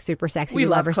 right? She's like super sexy. We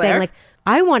love her Claire. saying like,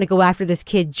 I want to go after this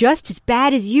kid just as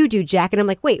bad as you do, Jack. And I'm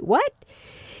like, wait, what?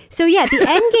 So yeah, the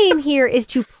end game here is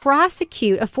to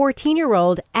prosecute a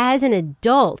 14-year-old as an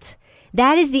adult.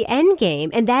 That is the end game,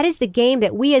 and that is the game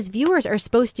that we as viewers are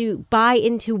supposed to buy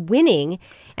into winning.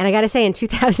 And I got to say, in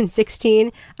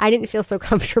 2016, I didn't feel so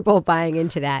comfortable buying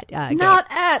into that game. Not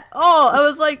at all. I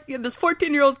was like, this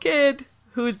 14-year-old kid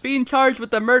who's being charged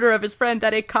with the murder of his friend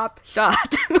that a cop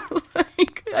shot.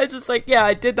 I just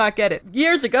I did not get it.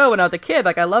 Years ago when I was a kid,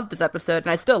 I loved this episode and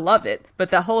I still love it. But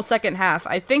the whole second half,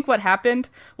 I think what happened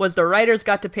was the writers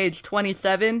got to page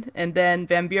 27 and then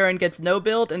Van Buren gets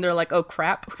no-billed and they're like, oh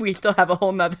crap, we still have a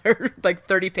whole nother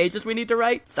 30 pages we need to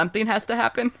write. Something has to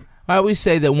happen. I always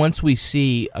say that once we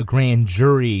see a grand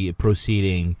jury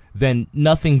proceeding, then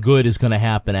nothing good is going to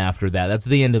happen after that. That's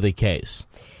the end of the case.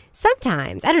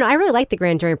 Sometimes. I don't know. I really like the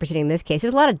grand jury proceeding in this case.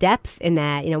 There's a lot of depth in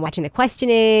that, watching the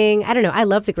questioning. I don't know. I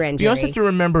love the grand jury. You also have to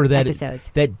remember that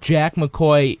that Jack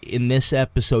McCoy in this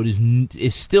episode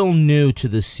is still new to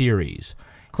the series.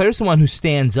 Claire's the one who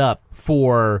stands up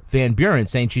for Van Buren,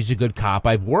 saying she's a good cop.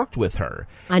 I've worked with her.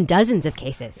 On dozens of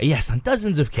cases. Yes, on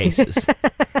dozens of cases.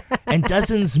 And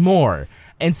dozens more.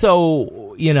 And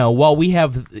so, while we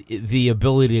have the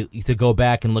ability to go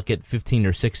back and look at 15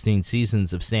 or 16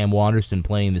 seasons of Sam Waterston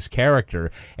playing this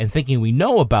character and thinking we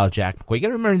know about Jack McCoy, you got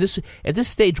to remember this at this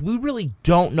stage, we really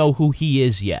don't know who he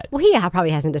is yet. Well, he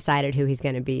probably hasn't decided who he's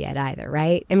going to be yet either,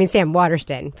 right? I mean, Sam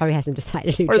Waterston probably hasn't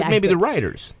decided who Jack. Or maybe the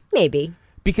writers. Maybe.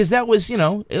 Because that was, it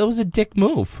was a dick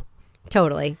move.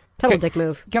 Total dick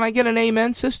move. Can I get an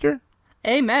amen, sister?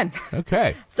 Amen.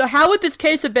 Okay. So how would this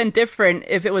case have been different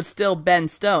if it was still Ben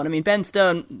Stone? I mean, Ben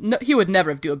Stone, he would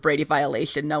never do a Brady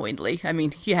violation knowingly. I mean,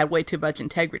 he had way too much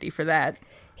integrity for that.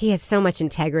 He had so much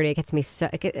integrity. It gets me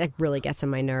it really gets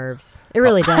on my nerves. It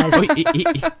really does.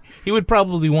 He would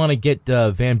probably want to get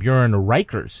Van Buren to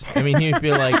Rikers. I mean, he'd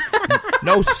be like,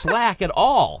 no slack at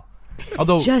all.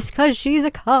 Although just because she's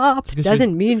a cop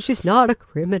doesn't mean she's not a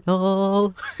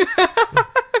criminal.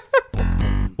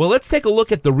 Well, let's take a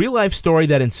look at the real-life story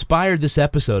that inspired this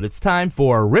episode. It's time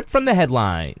for Rip from the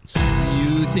Headlines.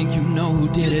 You think you know who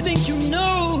did it. You think you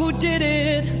know who did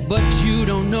it. But you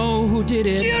don't know who did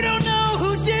it. You don't know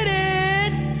who did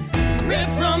it. Rip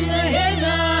from the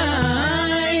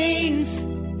Headlines.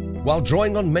 While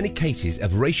drawing on many cases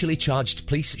of racially charged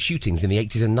police shootings in the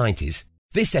 80s and 90s,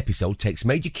 this episode takes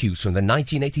major cues from the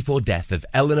 1984 death of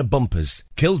Eleanor Bumpers,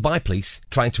 killed by police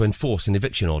trying to enforce an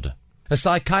eviction order. A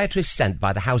psychiatrist sent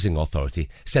by the housing authority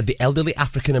said the elderly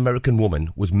African-American woman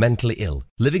was mentally ill,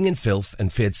 living in filth,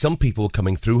 and feared some people were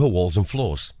coming through her walls and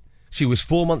floors. She was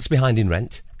 4 months behind in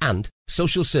rent, and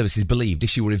social services believed if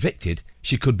she were evicted,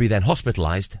 she could be then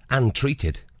hospitalised and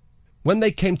treated. When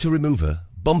they came to remove her,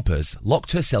 Bumpers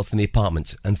locked herself in the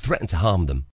apartment and threatened to harm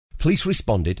them. Police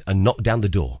responded and knocked down the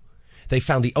door. They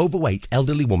found the overweight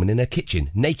elderly woman in her kitchen,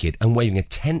 naked and waving a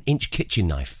 10-inch kitchen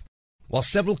knife. While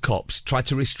several cops tried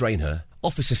to restrain her,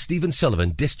 Officer Stephen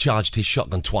Sullivan discharged his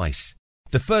shotgun twice.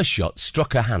 The first shot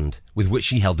struck her hand, with which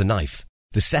she held the knife.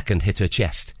 The second hit her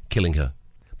chest, killing her.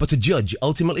 But a judge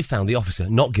ultimately found the officer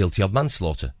not guilty of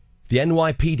manslaughter. The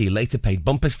NYPD later paid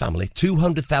Bumpers' family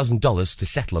 $200,000 to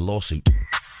settle a lawsuit.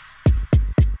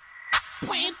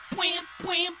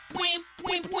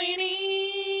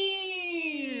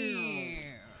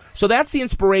 So that's the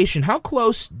inspiration. How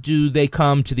close do they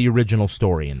come to the original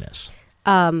story in this?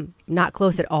 Not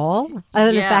close at all, other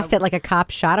than the fact that a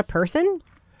cop shot a person.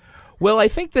 Well, I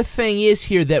think the thing is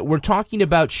here that we're talking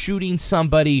about shooting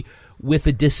somebody with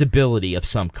a disability of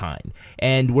some kind.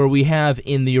 And where we have,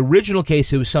 in the original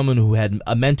case, it was someone who had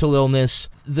a mental illness.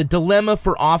 The dilemma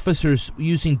for officers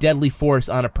using deadly force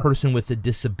on a person with a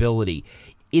disability.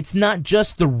 It's not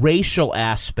just the racial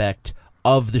aspect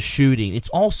of the shooting. It's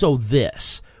also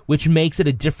this, which makes it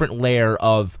a different layer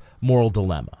of moral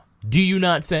dilemma. Do you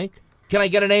not think? Can I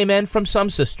get an amen from some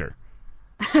sister?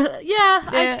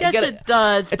 I guess it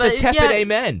does. It's a tepid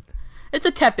amen. It's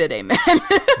a tepid amen.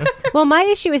 Well, my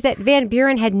issue is that Van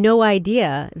Buren had no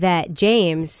idea that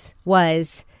James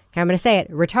was, I'm going to say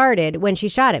it, retarded when she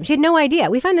shot him. She had no idea.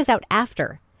 We found this out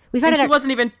after. And she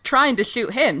wasn't even trying to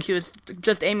shoot him. She was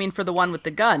just aiming for the one with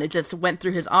the gun. It just went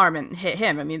through his arm and hit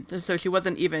him. I mean, so she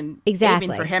wasn't even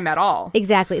aiming for him at all.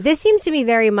 Exactly. This seems to me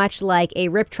very much like a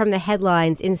ripped from the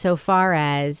headlines insofar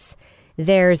as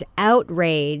there's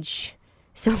outrage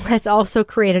So let's also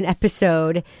create an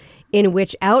episode in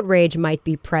which outrage might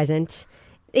be present.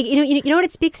 You know what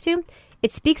it speaks to?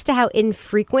 It speaks to how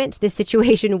infrequent this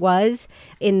situation was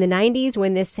in the 90s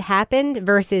when this happened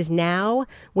versus now,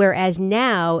 whereas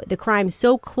now the crimes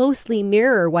so closely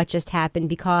mirror what just happened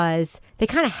because they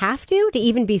kind of have to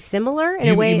even be similar in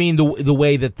a way. You mean the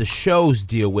way that the shows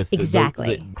deal with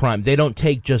exactly. the crime? They don't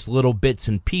take just little bits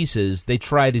and pieces. They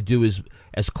try to do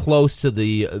as close to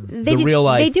the real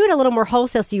life. They do it a little more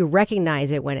wholesale so you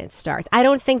recognize it when it starts. I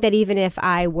don't think that even if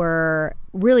I were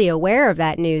really aware of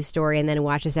that news story and then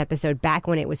watch this episode back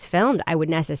when it was filmed, I would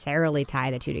necessarily tie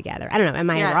the two together. I don't know. Am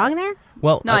I wrong there?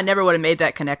 Well, no, I never would have made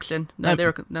that connection.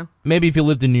 No. Maybe if you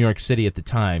lived in New York City at the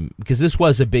time, because this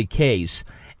was a big case.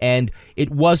 And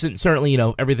it wasn't certainly,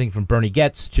 everything from Bernie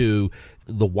Goetz to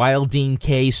the Wilding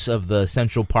case of the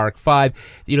Central Park Five.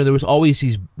 There was always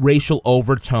these racial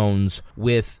overtones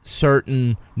with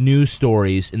certain news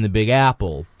stories in the Big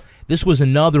Apple. This was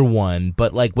another one,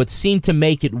 but what seemed to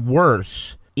make it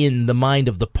worse in the mind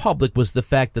of the public was the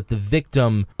fact that the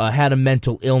victim had a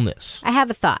mental illness. I have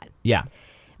a thought. Yeah.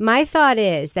 My thought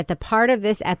is that the part of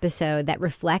this episode that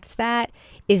reflects that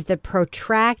is the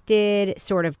protracted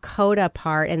sort of coda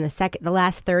part in the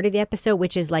last third of the episode,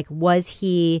 which is was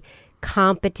he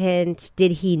competent?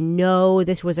 Did he know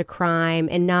this was a crime?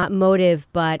 And not motive,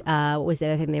 but what was the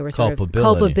other thing they were sort of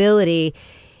culpability.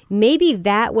 Maybe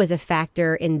that was a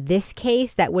factor in this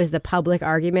case. That was the public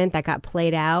argument that got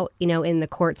played out, in the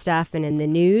court stuff and in the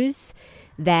news.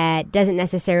 That doesn't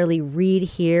necessarily read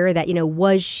here that,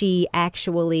 was she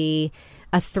actually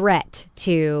a threat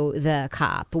to the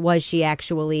cop? Was she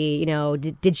actually,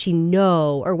 did she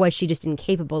know, or was she just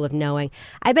incapable of knowing?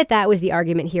 I bet that was the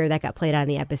argument here that got played out in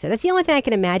the episode. That's the only thing I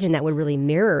can imagine that would really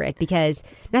mirror it, because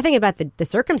nothing about the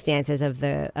circumstances of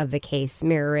the case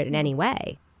mirror it in any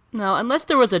way. No, unless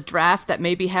there was a draft that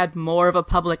maybe had more of a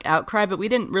public outcry, but we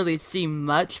didn't really see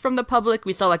much from the public.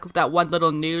 We saw that one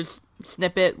little news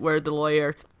snippet where the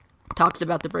lawyer talks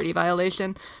about the Brady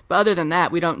violation. But other than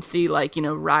that, we don't see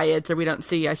riots, or we don't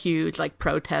see a huge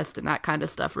protest and that kind of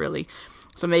stuff really.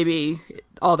 So maybe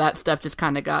all that stuff just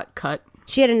kind of got cut.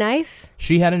 She had a knife?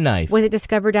 She had a knife. Was it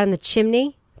discovered down the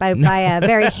chimney? By a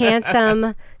very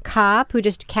handsome cop who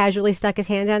just casually stuck his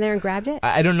hand down there and grabbed it?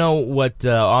 I don't know what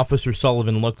Officer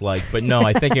Sullivan looked like, but no,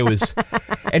 I think it was...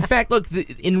 In fact, look,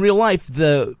 in real life,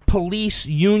 the police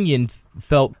union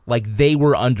felt like they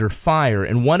were under fire,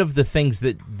 and one of the things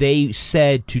that they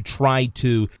said to try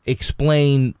to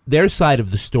explain their side of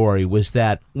the story was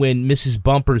that when Mrs.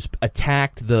 Bumpers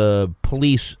attacked the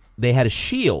police, they had a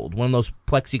shield, one of those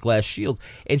plexiglass shields,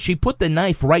 and she put the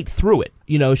knife right through it.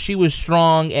 She was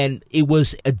strong, and it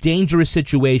was a dangerous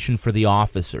situation for the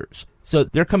officers. So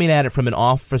they're coming at it from an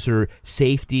officer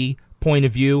safety point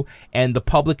of view, and the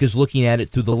public is looking at it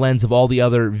through the lens of all the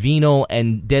other venal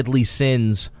and deadly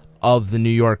sins of the New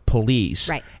York police.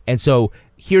 Right. And so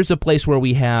here's a place where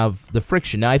we have the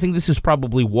friction. Now, I think this is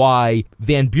probably why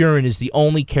Van Buren is the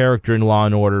only character in Law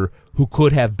 & Order who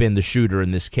could have been the shooter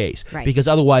in this case. Right. Because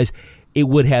otherwise, it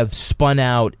would have spun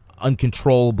out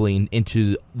uncontrollably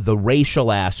into the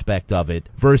racial aspect of it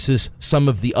versus some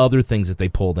of the other things that they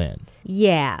pulled in.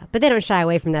 Yeah, but they don't shy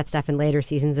away from that stuff in later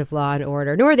seasons of Law &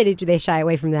 Order, nor do they shy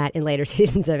away from that in later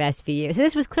seasons of SVU. So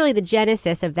this was clearly the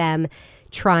genesis of them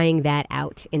trying that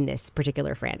out in this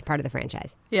particular part of the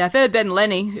franchise. Yeah, if it had been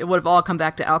Lenny, it would have all come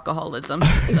back to alcoholism.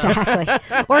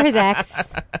 Exactly. Or his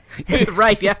ex.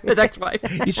 Right, yeah, his ex-wife.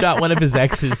 He shot one of his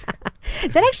exes.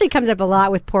 That actually comes up a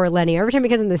lot with poor Lenny. Every time he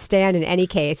comes on the stand in any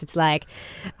case, it's like,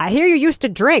 I hear you used to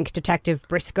drink, Detective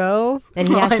Briscoe. And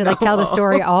he has to tell the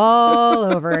story all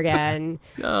over again.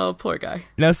 Oh, poor guy.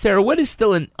 Now, Sarah, what is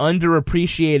still an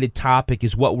underappreciated topic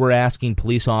is what we're asking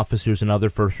police officers and other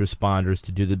first responders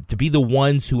to do, to be the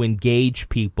ones who engage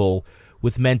people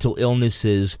with mental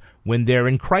illnesses when they're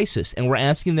in crisis. And we're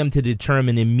asking them to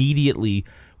determine immediately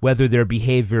whether their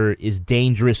behavior is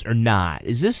dangerous or not.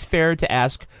 Is this fair to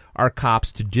ask our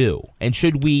cops to do? And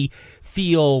should we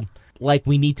feel like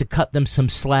we need to cut them some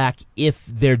slack if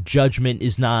their judgment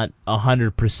is not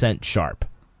 100% sharp?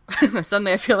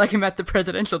 Suddenly I feel like I'm at the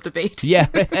presidential debate. Yeah.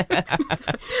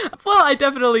 Well, I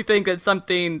definitely think it's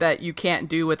something that you can't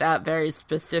do without very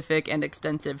specific and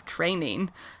extensive training.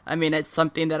 I mean, it's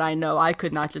something that I know I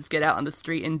could not just get out on the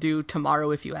street and do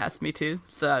tomorrow if you asked me to.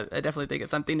 So I definitely think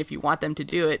it's something, if you want them to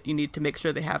do it, you need to make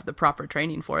sure they have the proper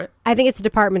training for it. I think it's the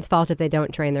department's fault if they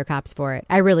don't train their cops for it.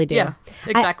 I really do. Yeah,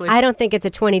 exactly. I don't think it's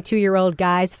a 22-year-old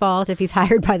guy's fault if he's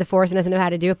hired by the force and doesn't know how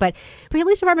to do it. But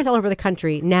police departments all over the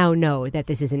country now know that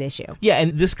this is an issue. Yeah,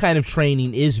 and this kind of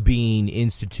training is being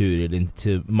instituted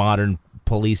into modern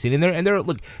policing. And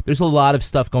look, there's a lot of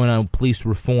stuff going on with police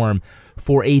reform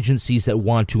for agencies that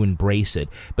want to embrace it.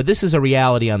 But this is a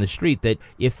reality on the street that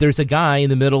if there's a guy in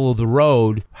the middle of the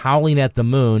road howling at the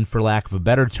moon, for lack of a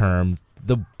better term,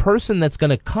 the person that's going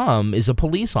to come is a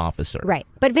police officer. Right.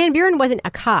 But Van Buren wasn't a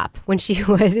cop when she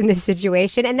was in this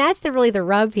situation, and that's really the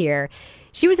rub here.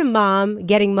 She was a mom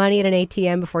getting money at an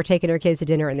ATM before taking her kids to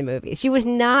dinner in the movies. She was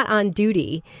not on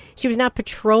duty. She was not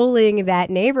patrolling that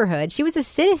neighborhood. She was a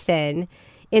citizen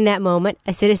in that moment,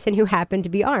 a citizen who happened to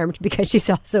be armed because she's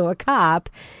also a cop.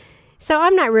 So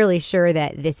I'm not really sure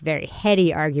that this very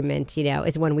heady argument,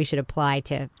 is one we should apply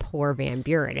to poor Van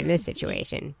Buren in this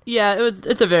situation. Yeah,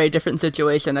 it's a very different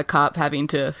situation, a cop having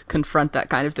to confront that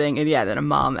kind of thing, and than a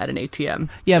mom at an ATM.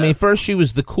 Yeah, so. I mean, first she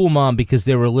was the cool mom because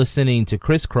they were listening to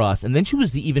Crisscross, and then she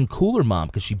was the even cooler mom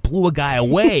because she blew a guy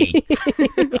away.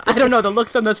 I don't know, the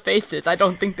looks on those faces, I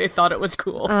don't think they thought it was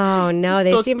cool. Oh, no, they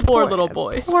those seem poor little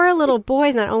boys. Poor little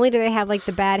boys. Not only do they have,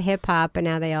 the bad hip-hop, but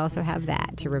now they also have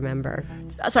that to remember.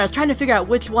 Sorry, I was trying to figure out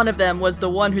which one of them was the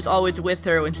one who's always with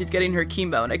her when she's getting her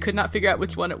chemo, and I could not figure out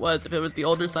which one it was, if it was the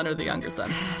older son or the younger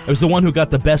son. It was the one who got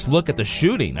the best look at the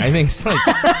shooting. I think it's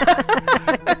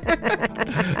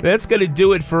That's going to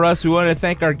do it for us. We want to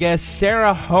thank our guest,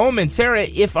 Sarah Homan. Sarah,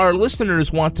 if our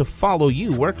listeners want to follow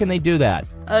you, where can they do that?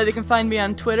 They can find me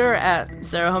on Twitter at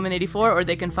SarahHoman84, or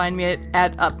they can find me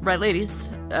at Right Ladies,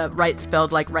 right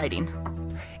spelled like writing.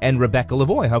 And Rebecca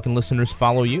Lavoie, how can listeners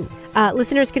follow you?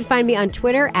 Listeners can find me on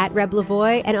Twitter at Reb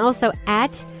Lavoie and also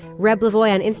at Reb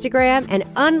Lavoie on Instagram. And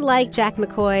unlike Jack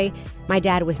McCoy, my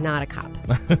dad was not a cop.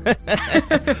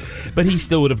 But he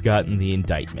still would have gotten the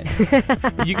indictment.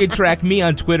 You can track me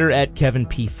on Twitter at Kevin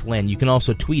P. Flynn. You can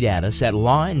also tweet at us at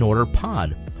Law and Order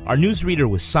Pod. Our newsreader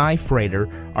was Cy Frater.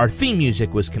 Our theme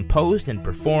music was composed and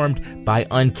performed by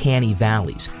Uncanny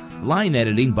Valleys. Line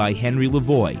editing by Henry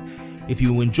Lavoie. If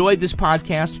you enjoyed this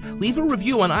podcast, leave a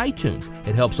review on iTunes.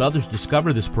 It helps others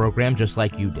discover this program just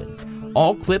like you did.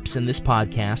 All clips in this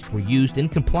podcast were used in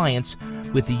compliance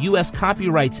with the U.S.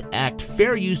 Copyrights Act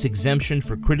Fair Use Exemption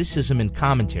for criticism and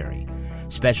commentary.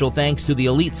 Special thanks to the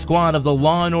elite squad of the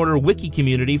Law & Order Wiki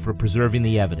community for preserving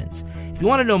the evidence. If you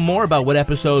want to know more about what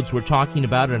episodes we're talking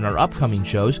about in our upcoming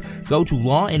shows, go to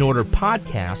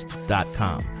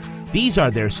lawandorderpodcast.com. These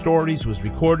Are Their Stories was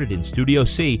recorded in Studio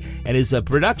C and is a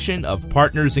production of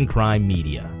Partners in Crime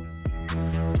Media.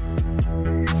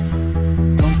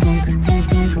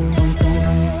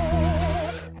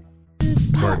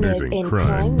 Partners in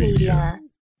Crime Media.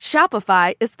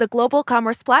 Shopify is the global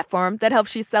commerce platform that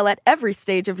helps you sell at every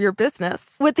stage of your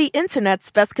business. With the internet's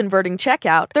best converting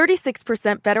checkout,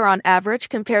 36% better on average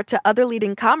compared to other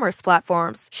leading commerce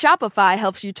platforms, Shopify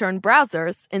helps you turn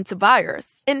browsers into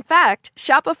buyers. In fact,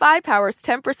 Shopify powers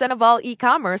 10% of all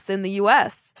e-commerce in the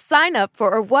U.S. Sign up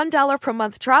for a $1 per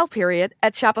month trial period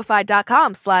at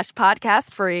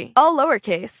shopify.com/podcastfree. All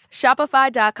lowercase,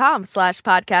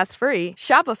 shopify.com/podcastfree,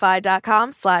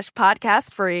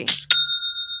 shopify.com/podcastfree.